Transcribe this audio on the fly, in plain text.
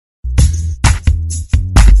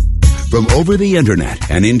from over the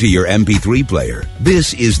internet and into your MP3 player.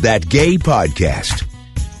 This is That Gay Podcast.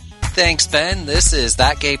 Thanks, Ben. This is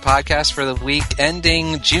That Gay Podcast for the week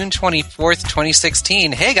ending June 24th,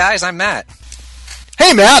 2016. Hey, guys, I'm Matt.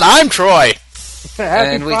 Hey, Matt, I'm Troy.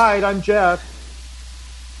 Happy Pride, I'm Jeff.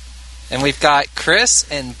 And we've got Chris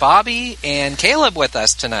and Bobby and Caleb with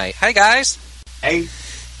us tonight. Hi, guys. Hey.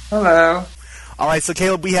 Hello. All right, so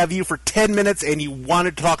Caleb, we have you for 10 minutes, and you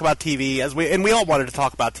wanted to talk about TV, and we all wanted to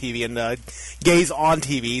talk about TV and gays on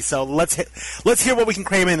TV. So let's hear what we can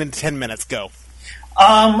cram in 10 minutes. Go.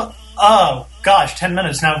 Oh gosh, 10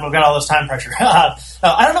 minutes now. We've got all this time pressure. I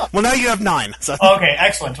don't know. Well, now you have 9. So. Okay,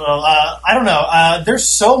 excellent. Well, I don't know. There's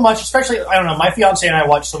so much, especially, I don't know, my fiance and I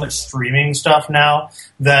watch so much streaming stuff now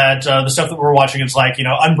that the stuff that we're watching is like,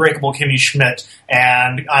 Unbreakable Kimmy Schmidt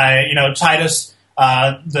and Titus.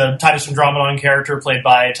 The Titus Andromedon character played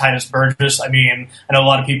by Titus Burgess. I mean, I know a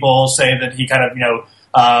lot of people say that he kind of,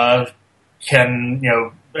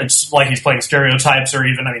 it's like he's playing stereotypes, or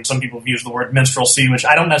even, some people have used the word minstrelsy, which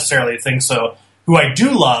I don't necessarily think so. Who I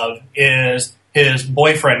do love is his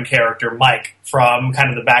boyfriend character, Mike, from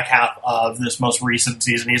kind of the back half of this most recent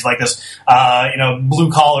season. He's like this,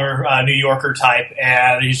 blue-collar New Yorker type,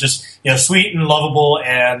 and he's just, sweet and lovable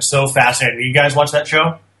and so fascinating. You guys watch that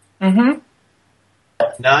show? Mm-hmm.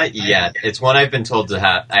 Not yet. It's one I've been told to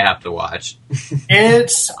I have to watch. I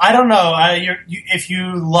don't know. If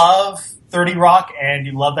you love 30 Rock and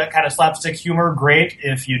you love that kind of slapstick humor, great.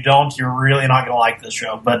 If you don't, you're really not going to like this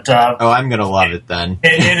show. But I'm going to love it then.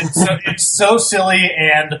 It's so silly,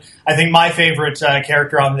 and I think my favorite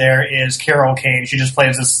character on there is Carol Kane. She just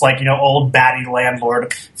plays this old batty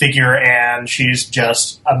landlord figure, and she's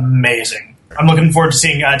just amazing. I'm looking forward to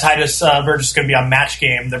seeing Titus Burgess is going to be on Match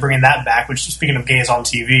Game. They're bringing that back, which, speaking of gays on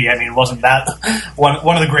TV, wasn't that one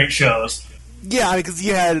of the great shows? Yeah, because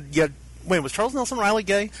you had wait, was Charles Nelson Riley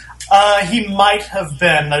gay? He might have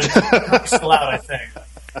been. Still out, I think.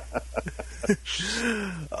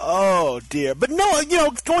 Oh, dear. But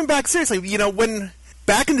no, going back seriously, when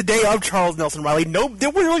back in the day of Charles Nelson Riley,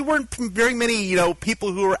 there really weren't very many,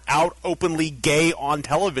 people who were out openly gay on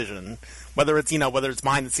television. Whether it's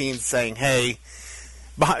behind the scenes saying, hey,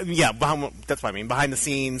 that's what I mean, behind the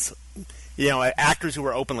scenes, actors who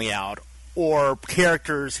were openly out, or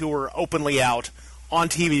characters who were openly out on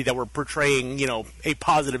TV that were portraying, a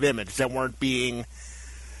positive image, that weren't being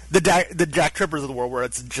the Jack Trippers of the world where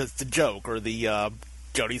it's just a joke, or the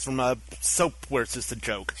Jodies from Soap where it's just a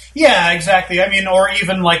joke. Yeah, exactly. Or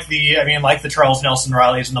even like the Charles Nelson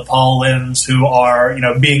Rileys and the Paul Lynns who are,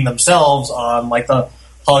 being themselves on like the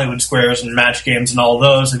Hollywood Squares and Match Games and all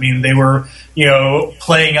those. They were,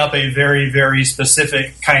 playing up a very, very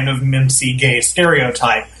specific kind of mincy gay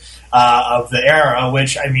stereotype of the era,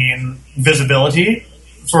 which, visibility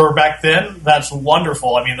for back then, that's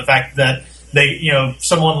wonderful. The fact that they,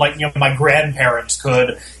 someone like, my grandparents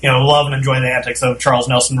could, love and enjoy the antics of Charles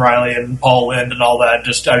Nelson Riley and Paul Lynde and all that.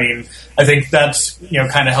 Just, I think that's,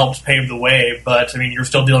 kind of helped pave the way. But, you're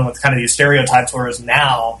still dealing with kind of these stereotypes, whereas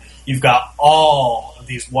now you've got all of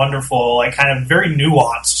these wonderful, like, kind of very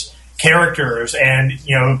nuanced characters and,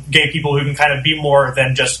 gay people who can kind of be more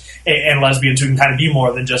than just, and lesbians who can kind of be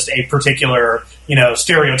more than just a particular,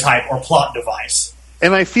 stereotype or plot device.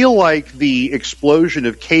 And I feel like the explosion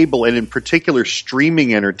of cable, and in particular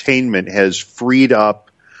streaming entertainment, has freed up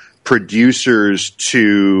producers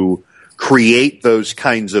to create those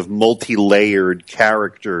kinds of multi-layered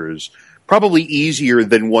characters probably easier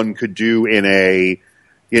than one could do in a,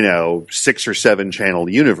 6 or 7 channel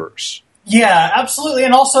universe. Yeah, absolutely.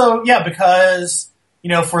 And also, because,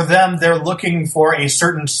 for them, they're looking for a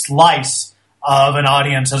certain slice of an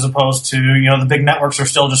audience as opposed to, the big networks are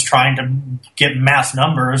still just trying to get mass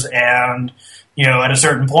numbers. And, at a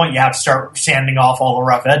certain point, you have to start sanding off all the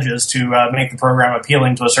rough edges to make the program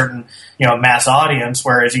appealing to a certain, mass audience.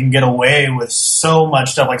 Whereas you can get away with so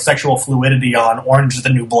much stuff like sexual fluidity on Orange is the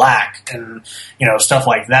New Black and, stuff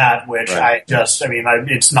like that, which right.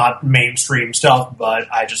 It's not mainstream stuff,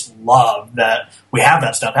 but I just love that we have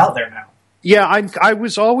that stuff out there now. Yeah, I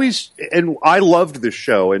was always, and I loved this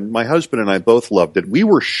show, and my husband and I both loved it. We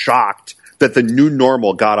were shocked that The New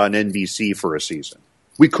Normal got on NBC for a season.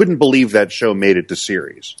 We couldn't believe that show made it to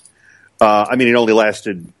series. It only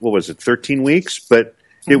lasted, 13 weeks? But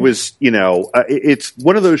it was, it's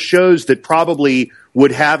one of those shows that probably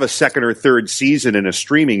would have a second or third season in a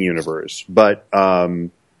streaming universe, but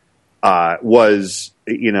was,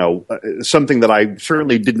 something that I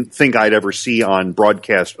certainly didn't think I'd ever see on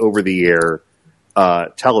broadcast over-the-air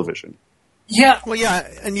television. Yeah, well, yeah,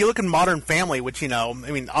 and you look at Modern Family, which,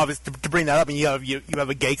 obviously, to bring that up, and you have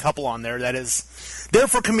a gay couple on there that is there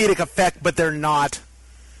for comedic effect, but they're not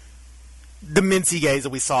the mincy gays that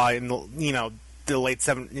we saw in the late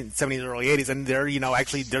 70s, early 80s, and they're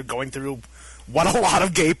they're going through what a lot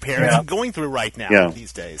of gay parents are going through right now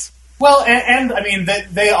these days. Well, and I mean,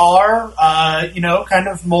 they are, kind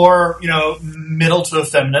of more, middle to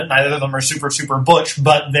effeminate. Neither of them are super, super butch,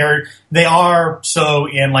 but they are so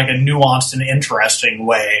in like a nuanced and interesting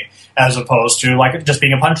way, as opposed to like just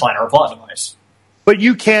being a punchline or a plot device. But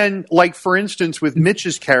you can, like, for instance, with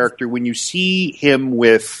Mitch's character, when you see him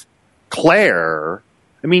with Claire,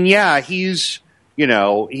 I mean, he's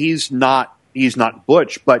not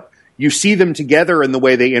butch, but you see them together in the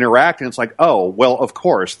way they interact, and it's like, oh, well, of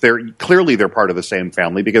course, they're part of the same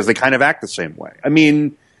family because they kind of act the same way. I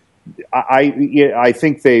mean, I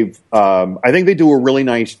think they do a really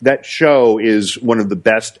nice. That show is one of the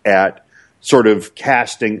best at sort of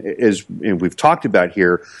casting, as we've talked about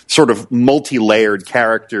here, sort of multi-layered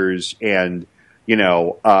characters, and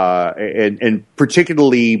and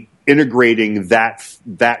particularly integrating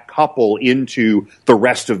that couple into the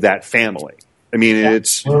rest of that family. I mean,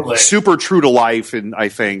 it's super true to life, and I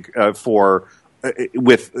think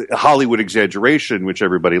with Hollywood exaggeration, which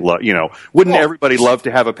everybody wouldn't everybody love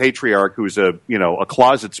to have a patriarch who's a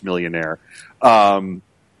closets millionaire?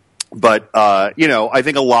 But I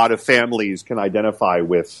think a lot of families can identify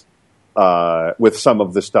with some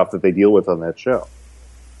of the stuff that they deal with on that show.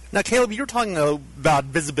 Now, Caleb, you were talking about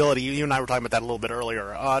visibility. You and I were talking about that a little bit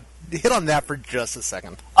earlier. Hit on that for just a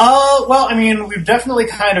second. Well, I mean, we've definitely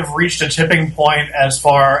kind of reached a tipping point as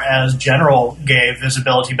far as general gay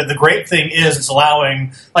visibility, but the great thing is it's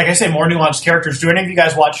allowing, like I say, more nuanced characters. Do any of you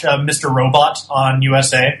guys watch Mr. Robot on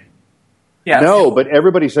USA? Yeah. No, but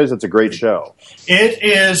everybody says it's a great show. It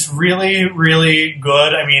is really, really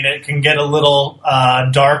good. I mean, it can get a little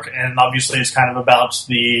dark, and obviously, it's kind of about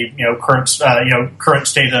the current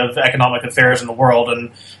state of economic affairs in the world and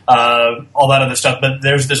all that other stuff. But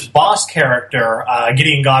there's this boss character,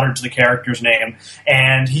 Gideon Goddard's the character's name,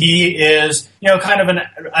 and he is kind of an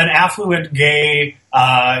affluent gay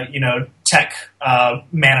tech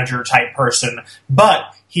manager type person,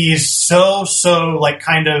 but he's so like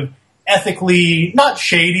kind of ethically not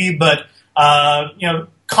shady, but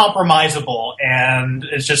compromisable, and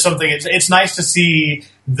it's just something. It's nice to see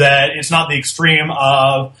that it's not the extreme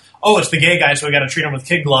of it's the gay guy, so we got to treat him with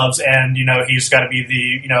kid gloves, and he's got to be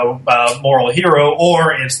the moral hero,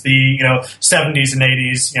 or it's the 70s and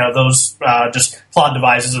 80s, those just plot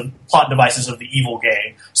devices of the evil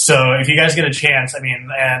gay. So if you guys get a chance, I mean,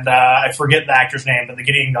 and I forget the actor's name, but the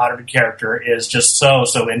Gideon Goddard character is just so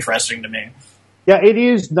interesting to me. Yeah, it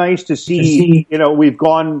is nice to see, we've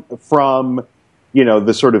gone from,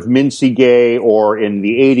 the sort of mincy gay, or in the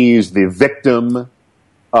 80s, the victim,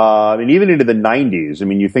 and even into the 90s. I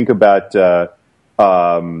mean, you think about,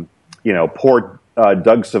 poor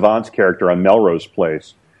Doug Savant's character on Melrose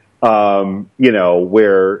Place, where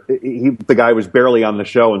the guy was barely on the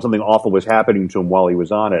show and something awful was happening to him while he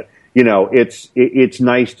was on it. It's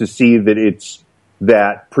nice to see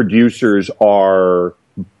that producers are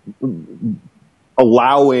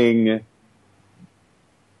allowing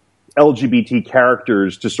LGBT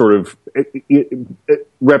characters to sort of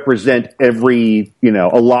represent a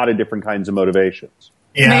lot of different kinds of motivations.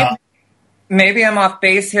 Yeah. Maybe I'm off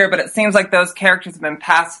base here, but it seems like those characters have been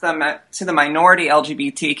passed to the minority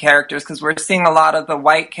LGBT characters, because we're seeing a lot of the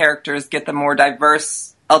white characters get the more diverse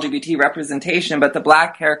LGBT representation, but the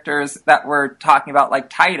black characters that we're talking about, like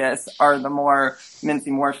Titus, are the more mincy,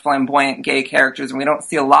 more flamboyant gay characters, and we don't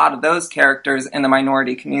see a lot of those characters in the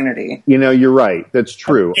minority community. You're right. That's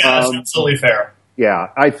true. Yeah, that's absolutely fair. Yeah,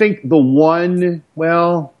 I think the one,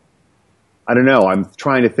 I don't know. I'm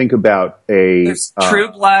trying to think about There's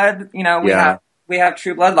True Blood. We have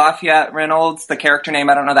True Blood, Lafayette Reynolds, the character name,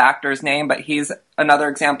 I don't know the actor's name, but he's another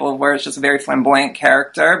example of where it's just a very flamboyant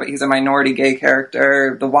character, but he's a minority gay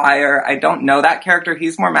character. The Wire, I don't know that character.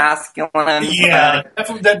 He's more masculine. Yeah,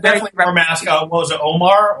 definitely more masculine. What was it,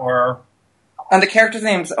 Omar? Or the character's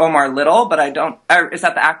name's Omar Little, but I don't... is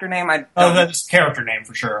that the actor name? That's the character name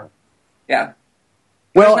for sure. Yeah.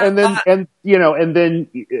 Well, and then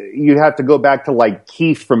you have to go back to like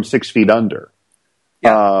Keith from 6 Feet Under.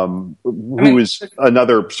 Yeah. Who is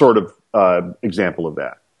another sort of example of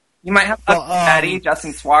that. You might have Eddie,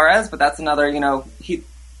 Justin Suarez, but that's another,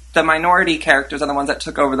 the minority characters are the ones that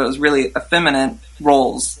took over those really effeminate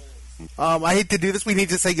roles. I hate to do this. We need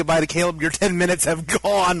to say goodbye to Caleb. Your 10 minutes have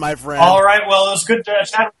gone, my friend. All right. Well, it was good to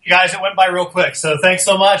chat with you guys. It went by real quick. So thanks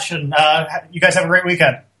so much, and you guys have a great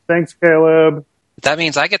weekend. Thanks, Caleb. That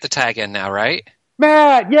means I get the tag in now, right?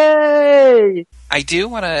 Matt, yay! I do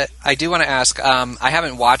want to ask. I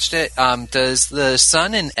haven't watched it. Does the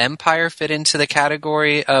son in Empire fit into the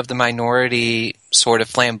category of the minority sort of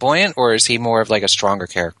flamboyant, or is he more of like a stronger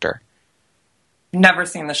character? Never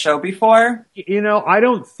seen the show before. I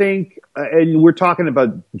don't think, and we're talking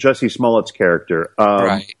about Jussie Smollett's character.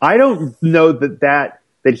 Right. I don't know that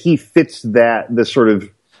he fits the sort of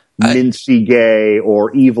mincy gay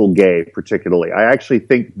or evil gay particularly. I actually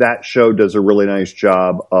think that show does a really nice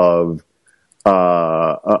job of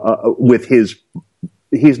with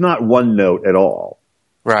he's not one note at all.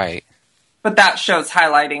 Right. But that show's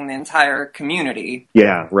highlighting the entire community.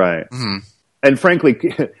 Yeah, right. Mm-hmm. And frankly,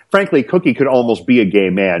 Cookie could almost be a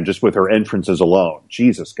gay man just with her entrances alone.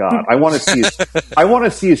 Jesus God, I want to see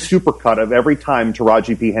a supercut of every time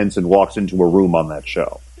Taraji P. Henson walks into a room on that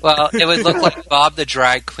show. Well, it would look like Bob the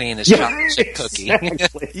drag queen is chocolate Cookie.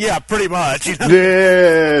 Exactly. Yeah, pretty much.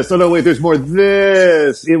 This. Oh no, wait. There's more.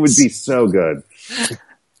 This. It would be so good.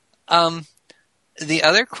 The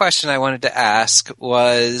other question I wanted to ask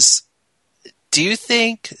was, do you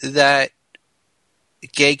think that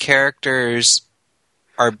gay characters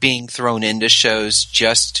are being thrown into shows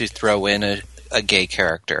just to throw in a gay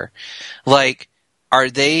character? Like, are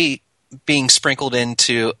they being sprinkled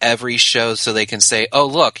into every show so they can say, oh,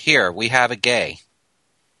 look, here, we have a gay?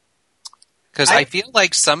 Because I feel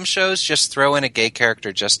like some shows just throw in a gay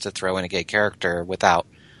character just to throw in a gay character without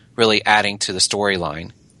really adding to the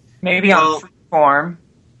storyline. Maybe on Freeform.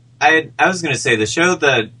 I was going to say the show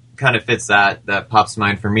that kind of fits that pops to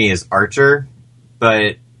mind for me is Archer,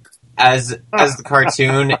 but as the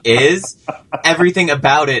cartoon is, everything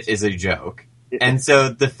about it is a joke. And so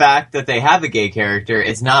the fact that they have a gay character,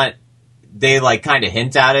 it's not, they like kind of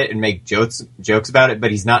hint at it and make jokes about it,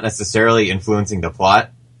 but he's not necessarily influencing the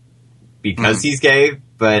plot because he's gay,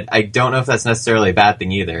 but I don't know if that's necessarily a bad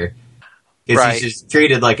thing either. Because he's just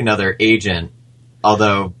treated like another agent,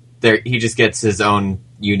 although he just gets his own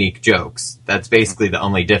unique jokes. That's basically the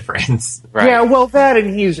only difference. Right. Yeah, well, that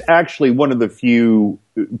and he's actually one of the few,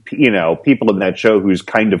 people in that show who's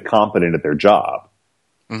kind of competent at their job.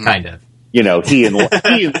 Mm-hmm. Kind of. He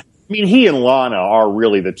and Lana are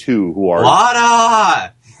really the two who are.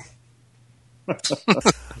 Lana!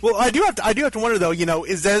 Well, I do have to wonder though.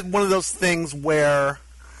 Is that one of those things where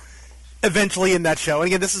eventually in that show, and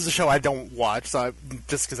again, this is a show I don't watch, so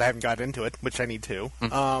just because I haven't got into it, which I need to,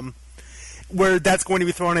 where that's going to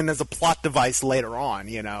be thrown in as a plot device later on.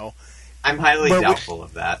 I'm highly doubtful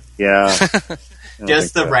of that. Yeah.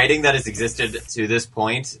 Just the writing that has existed to this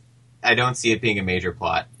point, I don't see it being a major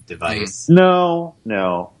plot device. No,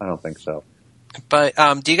 I don't think so. But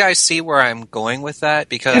do you guys see where I'm going with that?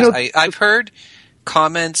 Because I've heard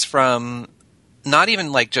comments from, not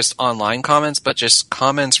even like just online comments, but just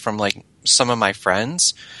comments from like some of my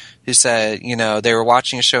friends who said, they were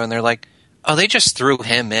watching a show and they're like, oh, they just threw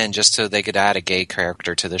him in just so they could add a gay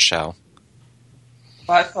character to the show.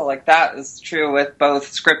 Well, I feel like that is true with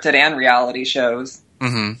both scripted and reality shows.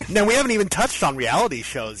 Mm-hmm. Now, we haven't even touched on reality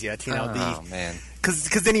shows yet. Man. Because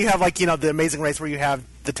then you have the Amazing Race where you have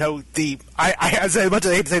as much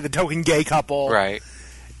as I hate to say the token gay couple, Right.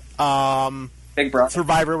 Big Brother.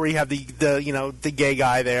 Survivor where you have the gay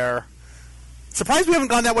guy there. Surprised we haven't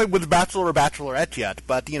gone that way with Bachelor or Bachelorette yet,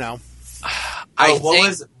 but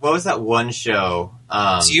What was that one show?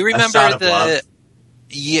 Do you remember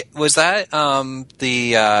was that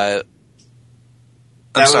the?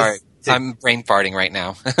 I'm sorry, I'm brain farting right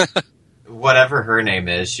now. Whatever her name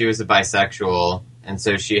is, she was a bisexual, and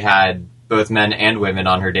so she had both men and women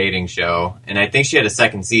on her dating show, and I think she had a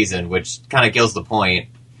second season, which kind of kills the point.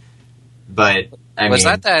 But was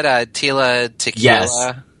that Tila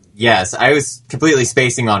Tequila? Yes, I was completely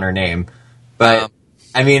spacing on her name, but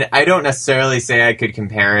I don't necessarily say I could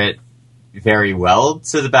compare it very well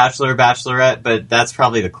to The Bachelor or Bachelorette, but that's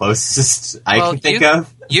probably the closest I can think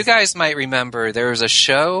of. You guys might remember there was a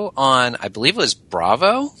show on, I believe it was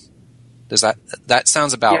Bravo. Does that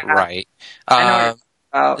sounds about right? I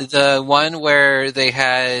know the one where they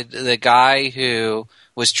had the guy who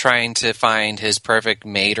was trying to find his perfect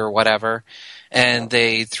mate or whatever, and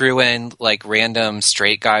they threw in like random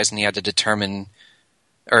straight guys, and he had to determine.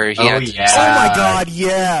 Oh my God!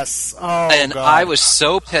 Yes. And God. I was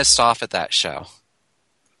so pissed off at that show,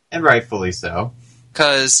 and rightfully so,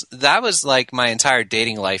 because that was like my entire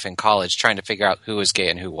dating life in college, trying to figure out who was gay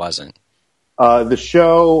and who wasn't. The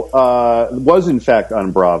show was in fact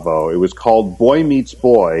on Bravo. It was called Boy Meets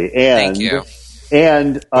Boy, and Thank you.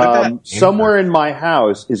 And somewhere in my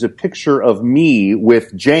house is a picture of me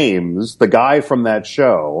with James, the guy from that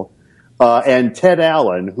show. And Ted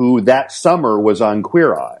Allen, who that summer was on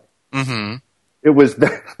Queer Eye. Mm-hmm. It was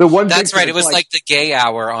the one. That's right. It was like the gay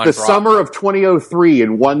hour on the Broadway. summer of 2003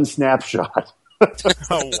 in one snapshot.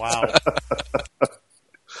 Oh, wow.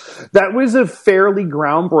 That was a fairly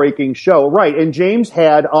groundbreaking show. Right. And James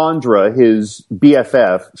had Andra, his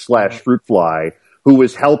BFF / fruit fly, who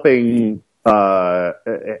was helping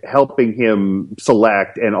him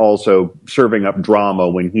select and also serving up drama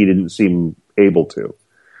when he didn't seem able to,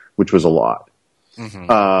 which was a lot.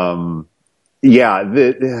 Mm-hmm.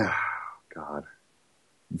 God,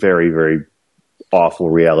 very, very awful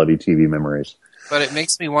reality TV memories. But it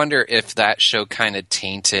makes me wonder if that show kind of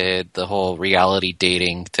tainted the whole reality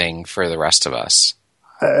dating thing for the rest of us.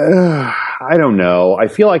 I don't know. I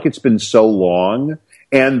feel like it's been so long,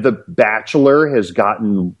 and The Bachelor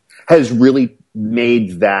has really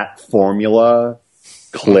made that formula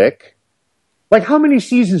click. Like, how many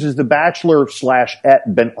seasons has The Bachelor /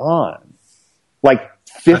 Et been on? Like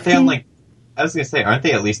 50? I was going to say, aren't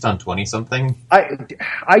they at least on 20-something?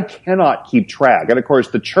 I cannot keep track. And of course,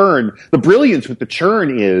 the brilliance with the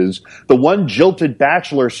churn is the one jilted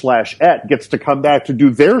Bachelor / Et gets to come back to do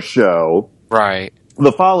their show Right.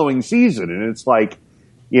 the following season. And it's like,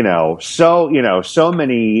 so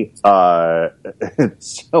many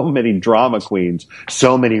drama queens,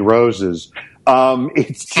 so many roses.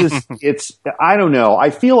 It's just, I don't know. I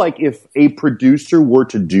feel like if a producer were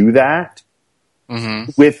to do that,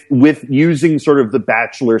 with using sort of the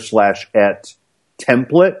Bachelor / Et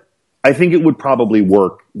template, I think it would probably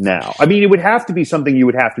work now. I mean, it would have to be something you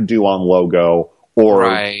would have to do on Logo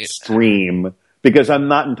or stream, because I'm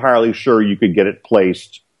not entirely sure you could get it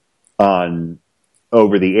placed on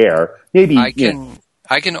over the air. Maybe I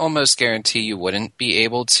can almost guarantee you wouldn't be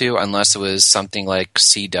able to unless it was something like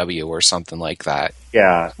CW or something like that.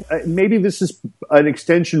 Yeah, maybe this is an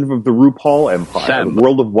extension of the RuPaul empire.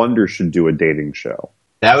 World of Wonder should do a dating show.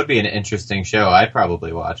 That would be an interesting show. I'd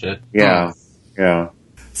probably watch it. Yeah, yeah.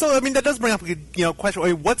 So, I mean, that does bring up a good, question. I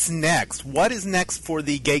mean, what's next? What is next for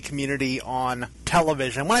the gay community on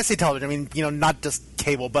television? When I say television, I mean, not just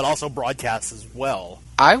cable, but also broadcast as well.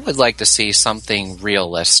 I would like to see something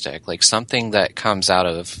realistic, like something that comes out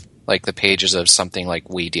of like the pages of something like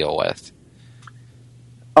we deal with.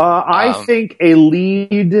 I think a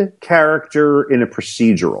lead character in a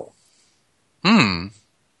procedural.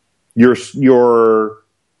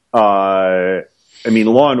 I mean,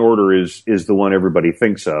 Law and Order is the one everybody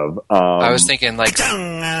thinks of. I was thinking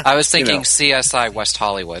CSI West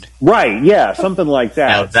Hollywood. Right, yeah, something like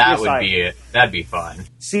that. Now that'd be fun.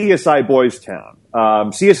 CSI Boys Town.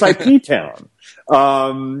 CSI P-Town.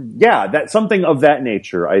 That's something of that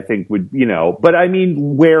nature, I think would, but I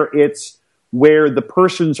mean, where the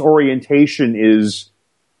person's orientation is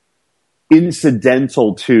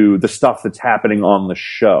incidental to the stuff that's happening on the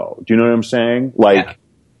show. Do you know what I'm saying? Like, yeah.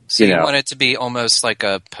 So you want it to be almost like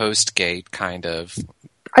a post-gate kind of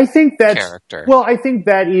I think that's character. Well, I think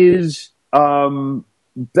that is.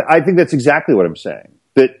 I think that's exactly what I'm saying.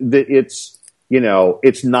 That it's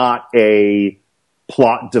it's not a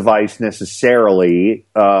plot device necessarily,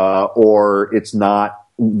 or it's not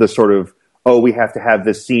the sort of we have to have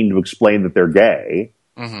this scene to explain that they're gay.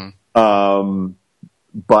 Mm-hmm.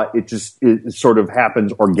 But it sort of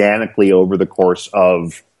happens organically over the course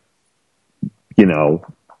of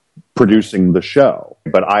producing the show.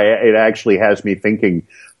 But it actually has me thinking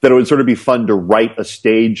that it would sort of be fun to write a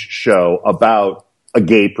stage show about a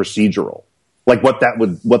gay procedural, like what that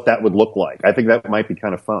would look like. I think that might be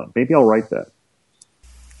kind of fun. Maybe I'll write that.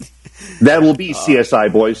 That will be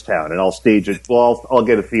CSI Boys Town, and I'll stage it. Well, I'll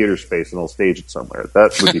get a theater space and I'll stage it somewhere.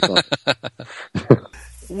 That would be fun.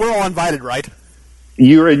 We're all invited, right?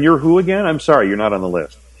 You're who again? I'm sorry, you're not on the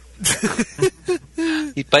list.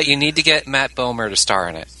 But you need to get Matt Bomer to star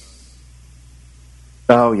in it.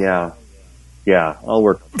 Oh yeah, I'll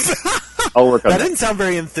work on that. That didn't sound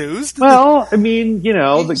very enthused. Well, I mean,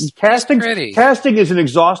 the casting is an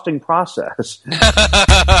exhausting process.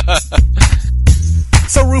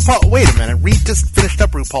 So RuPaul, wait a minute, Reed just finished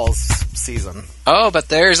up RuPaul's season. Oh, but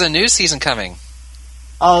there's a new season coming.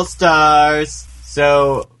 All Stars.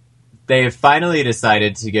 So they have finally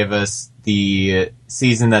decided to give us the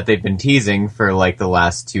season that they've been teasing for like the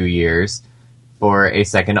last 2 years for a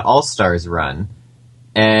second All Stars run.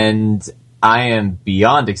 And I am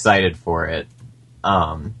beyond excited for it.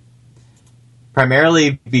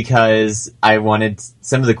 Primarily because I wanted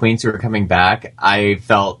some of the queens who were coming back, I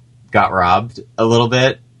felt got robbed a little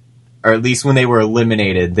bit. Or at least when they were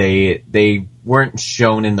eliminated, they weren't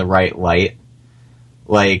shown in the right light.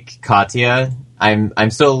 Like Katya, I'm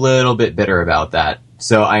still a little bit bitter about that.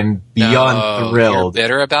 So I'm beyond thrilled. You're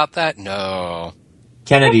bitter about that? No.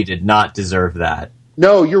 Kennedy did not deserve that.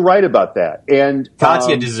 No, you're right about that. And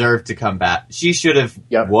Katya deserved to come back. She should have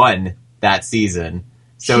won that season.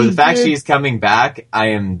 So the fact she's coming back, I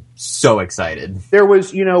am so excited. There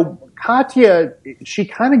was, Katya, she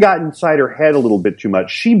kind of got inside her head a little bit too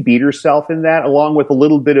much. She beat herself in that, along with a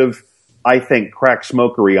little bit of, I think, crack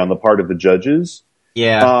smokery on the part of the judges.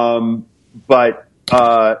 Yeah. But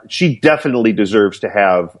she definitely deserves to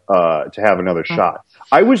have another shot.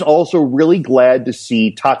 I was also really glad to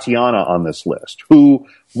see Tatiana on this list, who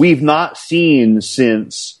we've not seen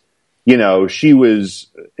since,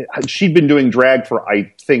 she'd been doing drag for,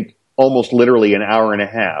 I think, almost literally an hour and a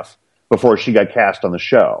half before she got cast on the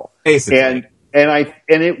show. Basically.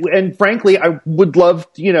 And frankly, I would love,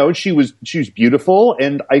 she was beautiful,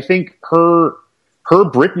 and I think her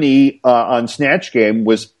Brittany on Snatch Game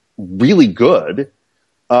was really good,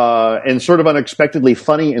 and sort of unexpectedly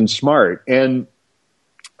funny and smart. And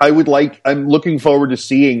I'm looking forward to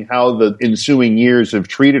seeing how the ensuing years have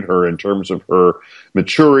treated her in terms of her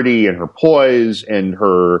maturity and her poise and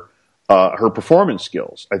her performance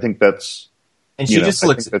skills. I think that's, and she just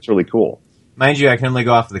looks, that's really cool. Mind you, I can only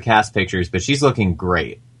go off of the cast pictures, but she's looking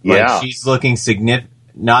great. Yeah. She's looking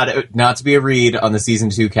not to be a read on the season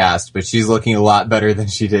 2 cast, but she's looking a lot better than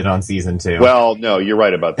she did on season 2. Well, no, you're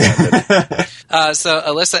right about that. So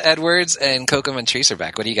Alyssa Edwards and Coco Montrese are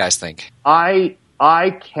back. What do you guys think? I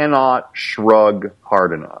cannot shrug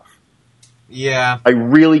hard enough. Yeah. I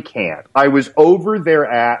really can't. I was over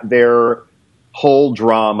their whole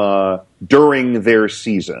drama during their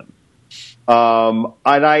season. And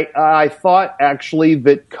I thought actually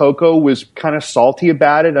that Coco was kind of salty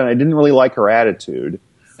about it, and I didn't really like her attitude.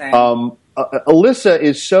 Same. Alyssa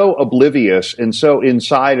is so oblivious and so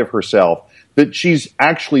inside of herself that she's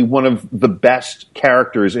actually one of the best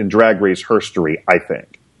characters in Drag Race history, I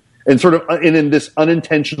think. And sort of in this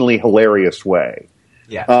unintentionally hilarious way.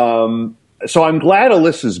 Yeah. So I'm glad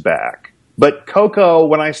Alyssa's back. But Coco,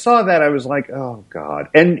 when I saw that, I was like, oh, God.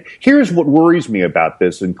 And here's what worries me about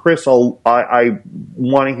this. And Chris, I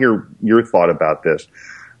want to hear your thought about this.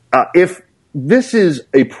 If this is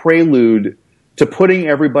a prelude to putting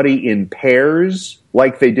everybody in pairs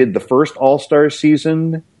like they did the first All-Star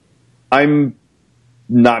season, I'm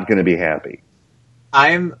not going to be happy.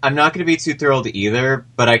 I'm not going to be too thrilled either,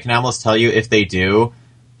 but I can almost tell you if they do,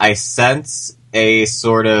 I sense a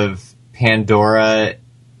sort of Pandora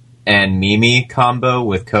and Mimi combo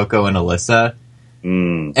with Coco and Alyssa.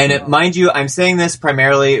 And mind you, I'm saying this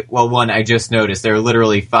primarily, well, one, I just noticed there are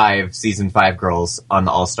literally 5 season 5 girls on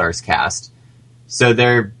the All-Stars cast. So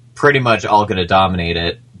they're pretty much all going to dominate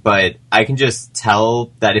it, but I can just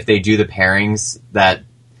tell that if they do the pairings that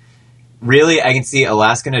really, I can see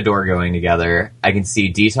Alaska and Adore going together. I can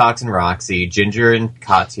see Detox and Roxy, Ginger and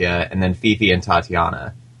Katya, and then Fifi and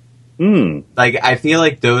Tatiana. Like, I feel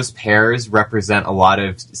like those pairs represent a lot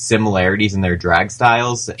of similarities in their drag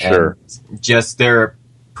styles and just their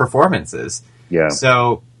performances. Yeah.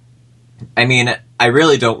 So, I mean, I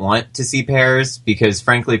really don't want to see pairs because,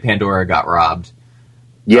 frankly, Pandora got robbed.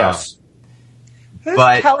 Yes. Who's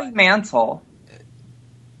but- Kelly Mantle?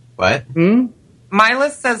 What? My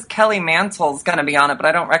list says Kelly Mantle's going to be on it, but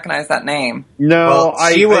I don't recognize that name. No, Well,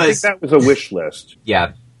 I think that was a wish list.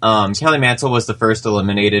 Yeah. Kelly Mantle was the first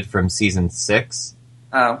eliminated from season 6.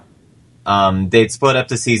 Oh. They'd split up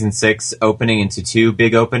to season 6, opening into 2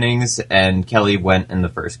 big openings, and Kelly went in the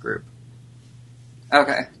first group.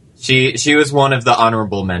 Okay. She was one of the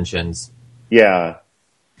honorable mentions. Yeah.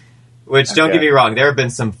 Which, don't get me wrong, there have been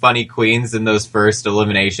some funny queens in those first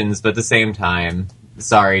eliminations, but at the same time,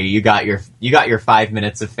 sorry, you got your 5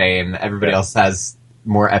 minutes of fame. Everybody else has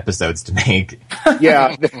more episodes to make.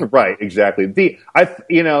 Yeah, right, exactly.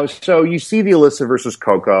 So you see the Alyssa versus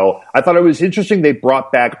Coco. I thought it was interesting they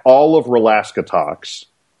brought back all of Ralaska Talks.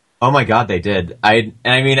 Oh my god, they did. I've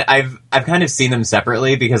kind of seen them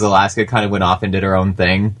separately because Alaska kind of went off and did her own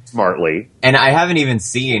thing. Smartly. And I haven't even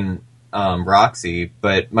seen Roxy,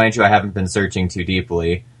 but mind you, I haven't been searching too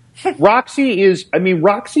deeply. Roxy's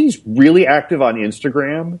really active on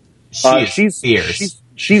Instagram. She's fierce.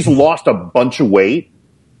 She's lost a bunch of weight.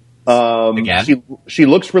 Again? She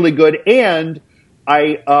looks really good, and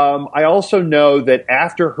I also know that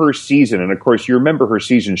after her season, and of course you remember her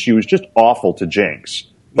season, she was just awful to Jinx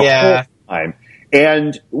the whole time,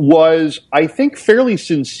 and was, I think, fairly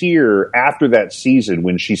sincere after that season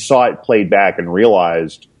when she saw it played back and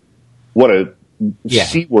realized what a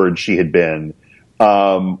C word she had been.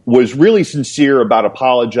 Was really sincere about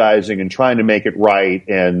apologizing and trying to make it right,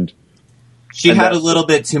 and she had a little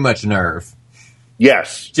bit too much nerve.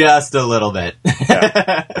 Yes. Just a little bit.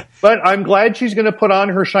 Yeah. But I'm glad she's going to put on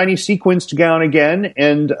her shiny sequenced gown again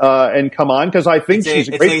and come on, because I think she's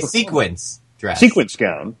a great sequence. Dress. sequence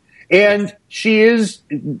gown. And she is,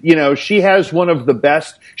 she has one of the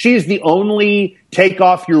best. She is the only take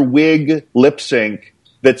off your wig lip sync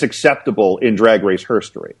that's acceptable in Drag Race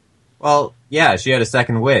history. Well, yeah, she had a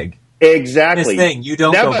second wig. Exactly. This thing, you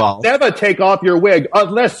don't go bald. Never take off your wig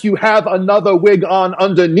unless you have another wig on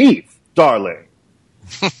underneath, darling.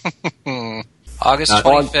 August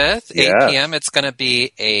 25th, 8 yeah. p.m. It's going to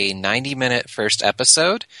be a 90-minute first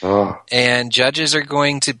episode. Oh. And judges are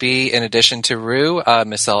going to be, in addition to Rue,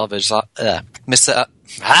 Michelle Visage, Carson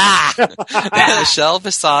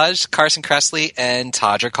Kressley, and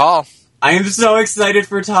Todrick Hall. I am so excited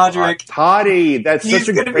for Todrick. Toddy, that's He's such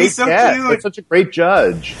a gonna great be so cat. cute. That's such a great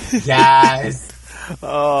judge. Yes.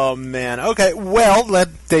 Oh, man. Okay, well, that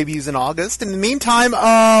debuts in August. In the meantime,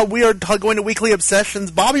 we are going to Weekly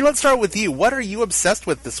Obsessions. Bobby, let's start with you. What are you obsessed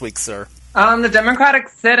with this week, sir? The Democratic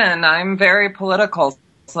sit-in. I'm very political,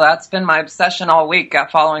 so that's been my obsession all week,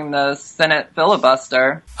 following the Senate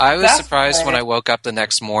filibuster. I was surprised when I woke up the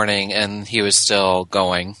next morning and he was still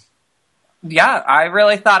going. Yeah, I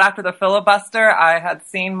really thought after the filibuster, I had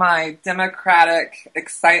seen my Democratic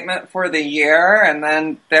excitement for the year, and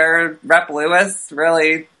then their Rep. Lewis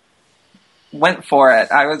really went for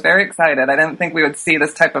it. I was very excited. I didn't think we would see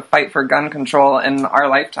this type of fight for gun control in our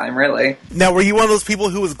lifetime, really. Now, were you one of those people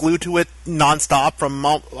who was glued to it nonstop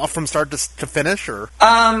from start to finish, or?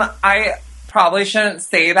 I probably shouldn't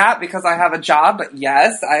say that because I have a job, but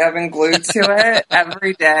yes, I have been glued to it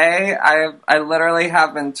every day. I literally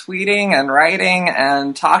have been tweeting and writing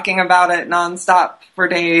and talking about it nonstop for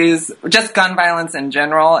days. Just gun violence in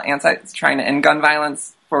general, trying to end gun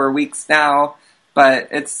violence for weeks now, but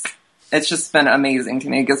it's just been amazing to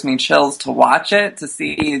me. It gives me chills to watch it, to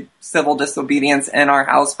see civil disobedience in our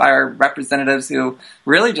House by our representatives who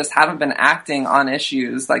really just haven't been acting on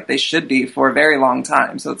issues like they should be for a very long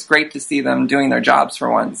time. So it's great to see them doing their jobs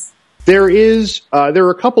for once. There are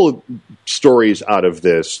a couple of stories out of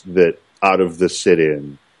the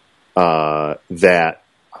sit-in that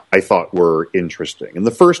I thought were interesting. And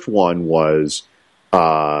the first one was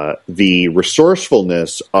the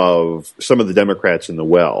resourcefulness of some of the Democrats in the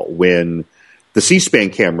well when the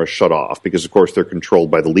C-SPAN cameras shut off, because of course they're controlled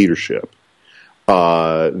by the leadership.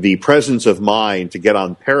 The presence of mind to get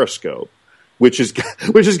on Periscope, which has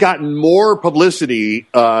gotten more publicity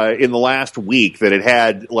in the last week than it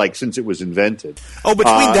had since it was invented. Oh,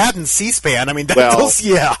 between that and C-SPAN, I mean,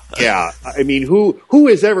 yeah. I mean, who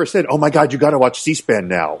has ever said, "Oh my God, you got to watch C-SPAN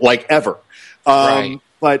now"? Ever? Right.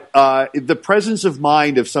 But the presence of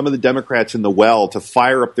mind of some of the Democrats in the well to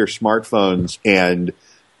fire up their smartphones and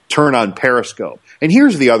turn on Periscope. And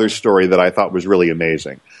here's the other story that I thought was really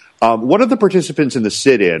amazing. One of the participants in the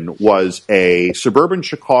sit-in was a suburban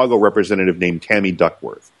Chicago representative named Tammy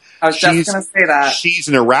Duckworth. I was just going to say that. She's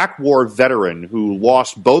an Iraq War veteran who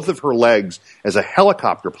lost both of her legs as a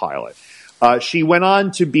helicopter pilot. She went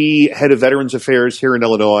on to be head of Veterans Affairs here in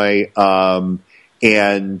Illinois,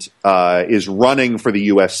 and is running for the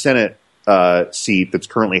U.S. Senate seat that's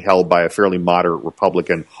currently held by a fairly moderate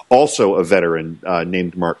Republican, also a veteran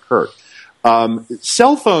named Mark Kirk.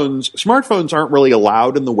 Smartphones aren't really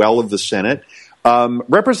allowed in the well of the Senate.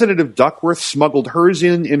 Representative Duckworth smuggled hers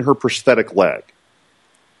in her prosthetic leg.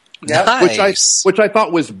 Yep. Nice. Which I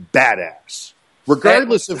thought was badass.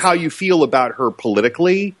 Regardless of how you feel about her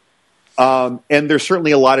politically, and there's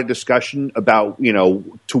certainly a lot of discussion about,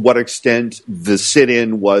 to what extent the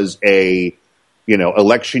sit-in was a,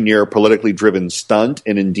 election year politically driven stunt,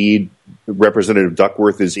 and indeed Representative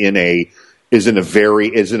Duckworth is in a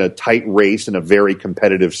tight race in a very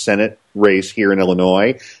competitive Senate race here in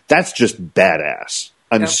Illinois. That's just badass.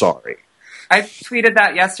 I'm sorry. I tweeted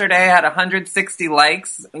that yesterday. I had 160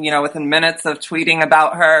 likes, within minutes of tweeting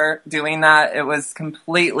about her doing that. It was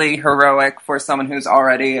completely heroic for someone who's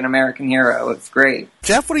already an American hero. It's great.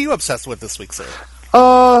 Jeff, what are you obsessed with this week, sir?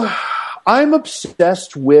 I'm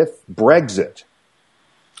obsessed with Brexit.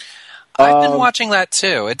 I've been watching that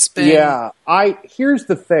too. It's been... Yeah, here's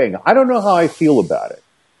the thing. I don't know how I feel about it.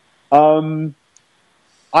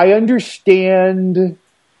 I understand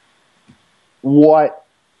what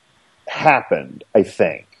happened, I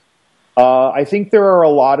think. I think there are a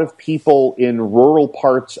lot of people in rural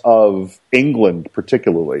parts of England,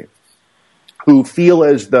 particularly, who feel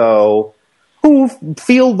the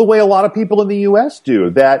way a lot of people in the U.S.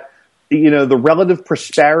 do, that the relative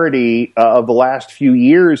prosperity of the last few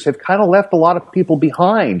years have kind of left a lot of people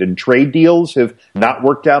behind, and trade deals have not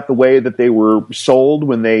worked out the way that they were sold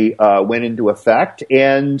when they went into effect.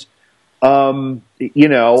 And, and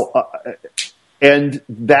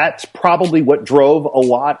that's probably what drove a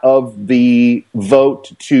lot of the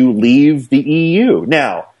vote to leave the EU.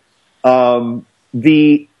 Now,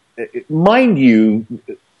 mind you,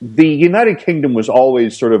 the United Kingdom was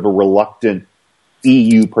always sort of a reluctant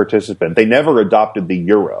EU participant. They never adopted the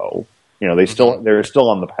euro. They're still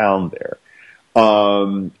on the pound there.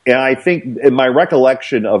 And I think my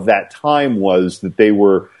recollection of that time was that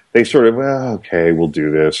they sort of, okay, we'll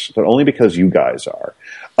do this, but only because you guys are.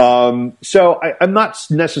 So I'm not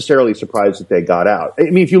necessarily surprised that they got out. I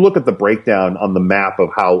mean, if you look at the breakdown on the map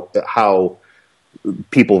of how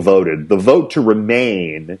people voted, the vote to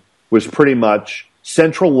remain was pretty much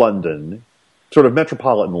central London, sort of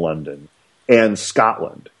metropolitan London, and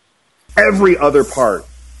Scotland. Every other part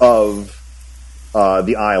of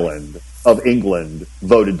the island of England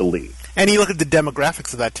voted to leave. And you look at the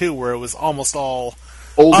demographics of that, too, where it was almost all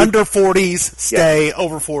under 40s, stay,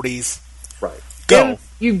 over 40s. Right. Go. And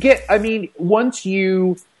you get, I mean, once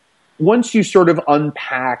you sort of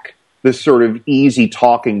unpack this sort of easy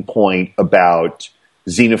talking point about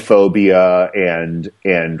xenophobia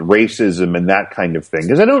and racism and that kind of thing,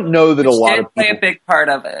 because I don't know that a lot of people play a big part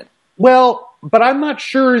of it. Well, but I'm not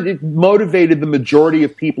sure it motivated the majority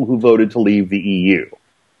of people who voted to leave the EU.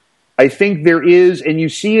 I think there is, and you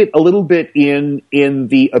see it a little bit in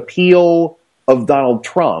the appeal of Donald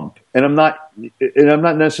Trump, and I'm not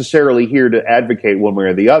necessarily here to advocate one way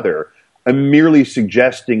or the other. I'm merely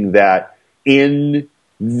suggesting that in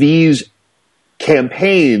these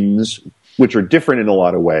campaigns, which are different in a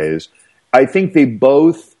lot of ways, I think they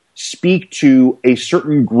both speak to a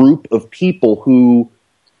certain group of people who,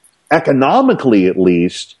 economically at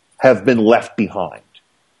least, have been left behind.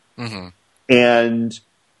 Mm-hmm. And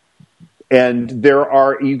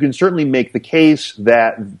you can certainly make the case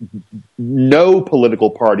that no political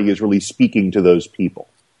party is really speaking to those people,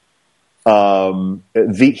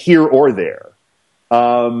 here or there.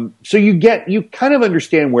 So you kind of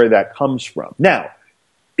understand where that comes from. Now,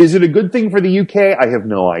 is it a good thing for the UK? I have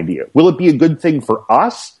no idea. Will it be a good thing for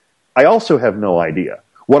us? I also have no idea.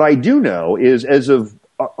 What I do know is, as of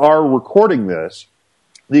our recording this,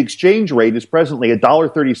 the exchange rate is presently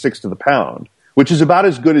 $1.36 to the pound, which is about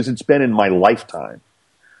as good as it's been in my lifetime.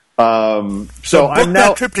 So I'm now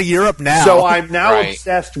that trip to Europe now. So I'm now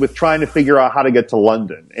obsessed with trying to figure out how to get to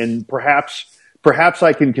London, and perhaps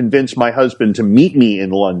I can convince my husband to meet me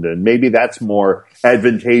in London. Maybe that's more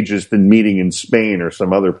advantageous than meeting in Spain or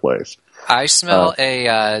some other place. I smell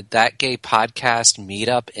a That Gay Podcast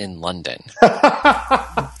meetup in London.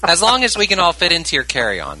 As long as we can all fit into your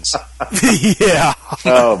carry-ons. Yeah.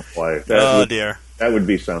 Oh boy. Dear. That would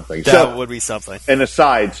be something. That would be something. And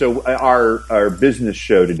aside, so our business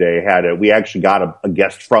show today we actually got a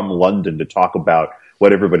guest from London to talk about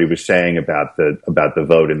what everybody was saying about the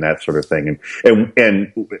vote and that sort of thing.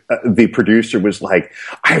 And the producer was like,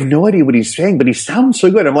 I have no idea what he's saying, but he sounds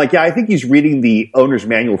so good. I'm like, yeah, I think he's reading the owner's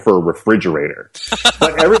manual for a refrigerator.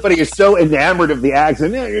 But everybody is so enamored of the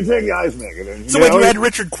accent. Yeah, you're saying guys making it. So wait, you had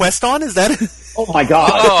Richard Quest on? Is that? Oh my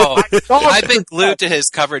God. Oh, I've been glued to his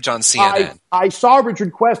coverage on CNN. I saw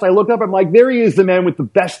Richard Quest. I looked up. I'm like, there he is, the man with the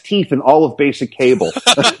best teeth in all of basic cable.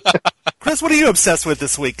 Chris, what are you obsessed with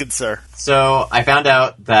this week, good sir? So I found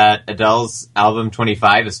out that Adele's album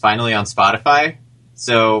 25 is finally on Spotify.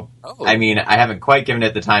 So, I mean, I haven't quite given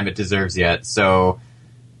it the time it deserves yet. So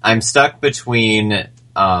I'm stuck between,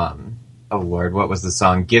 oh Lord, what was the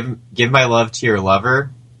song? Give My Love to Your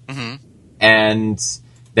Lover. Mm-hmm. And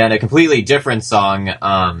then a completely different song,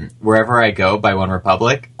 Wherever I Go by One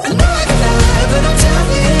Republic. I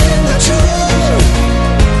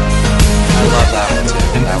love that one too.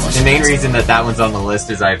 The main reason that one's on the list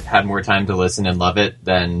is I've had more time to listen and love it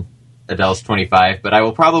than Adele's 25, but I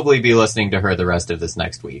will probably be listening to her the rest of this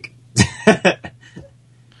next week.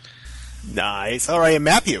 Nice. All right, and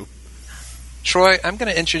Matthew. Troy, I'm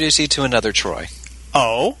going to introduce you to another Troy.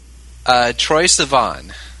 Oh? Troye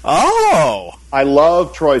Sivan. Oh! I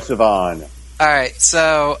love Troye Sivan. All right,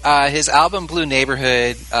 so his album Blue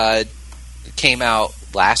Neighborhood came out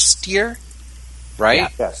last year,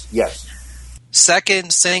 right? Yeah, yes.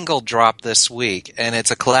 Second single dropped this week, and it's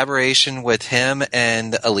a collaboration with him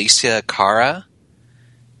and Alicia Cara.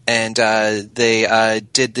 And they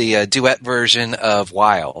did the duet version of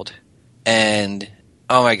Wild. And,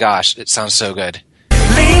 oh my gosh, it sounds so good.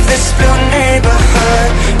 Leave this blue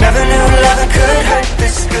neighborhood, never knew love could hurt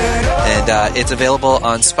this good. And it's available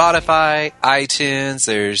on Spotify, iTunes,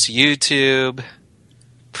 there's YouTube,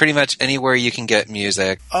 pretty much anywhere you can get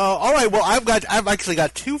music. All right, well, I've actually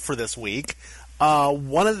got two for this week.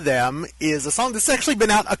 One of them is a song that's actually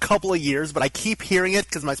been out a couple of years, but I keep hearing it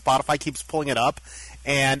because my Spotify keeps pulling it up,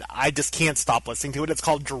 and I just can't stop listening to it. It's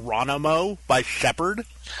called Geronimo by Shepherd.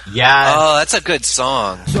 Yeah. Oh, that's a good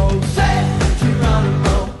song. So say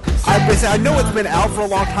Geronimo, I know it's been out for a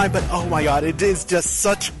long time, but oh my god, it is just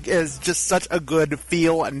such a good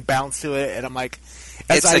feel and bounce to it, and I'm like,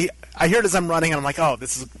 I hear it as I'm running, and I'm like, oh,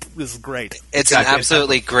 this is great. It's an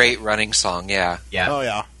absolutely great running song, yeah. Yeah. Oh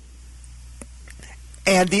yeah.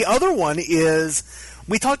 And the other one is,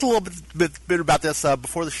 we talked a little bit about this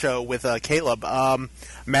before the show with Caleb.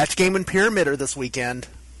 Match Game and Pyramid are this weekend.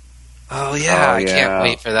 Oh yeah, I can't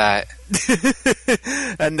wait for that.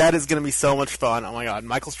 And that is going to be so much fun. Oh my god,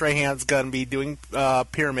 Michael Strahan's going to be doing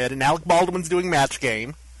Pyramid, and Alec Baldwin's doing Match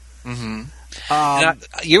Game. Mm-hmm.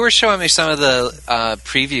 You were showing me some of the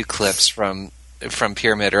preview clips from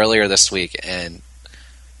Pyramid earlier this week, and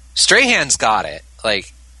Strahan's got it.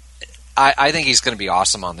 Like, I think he's going to be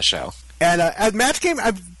awesome on the show. And at Match Game,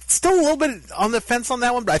 I'm still a little bit on the fence on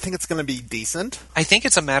that one, but I think it's going to be decent. I think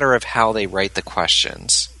it's a matter of how they write the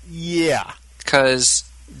questions. Yeah. Because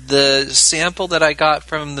the sample that I got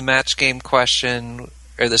from the Match Game question,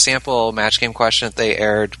 or the sample Match Game question that they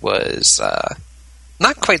aired, was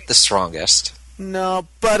not quite the strongest. No,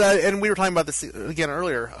 but and we were talking about this again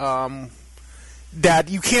earlier. That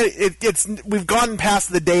you can't. We've gone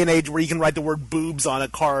past the day and age where you can write the word boobs on a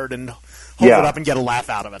card and hold it up and get a laugh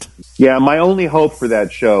out of it. Yeah, my only hope for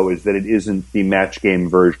that show is that it isn't the Match Game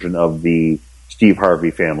version of the Steve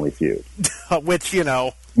Harvey Family Feud, which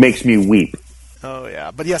makes me weep. Oh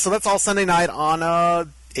yeah, but yeah, so that's all Sunday night on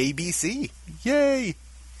ABC. Yay!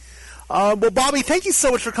 Well, Bobby, thank you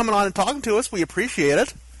so much for coming on and talking to us. We appreciate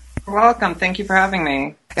it. You're welcome. Thank you for having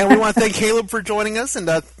me. And we want to thank Caleb for joining us, and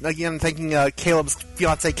again, thanking Caleb's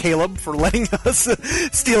fiance Caleb for letting us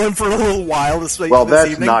steal him for a little while this evening. Well,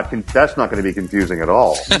 that's not going to be confusing at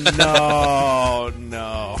all.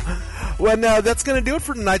 No. Well, no, that's going to do it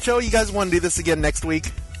for tonight's show. You guys want to do this again next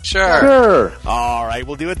week? Sure. All right,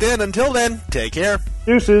 we'll do it then. Until then, take care.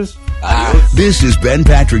 Deuces. This is Ben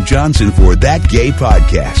Patrick Johnson for That Gay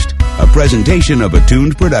Podcast, a presentation of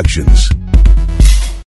Attuned Productions.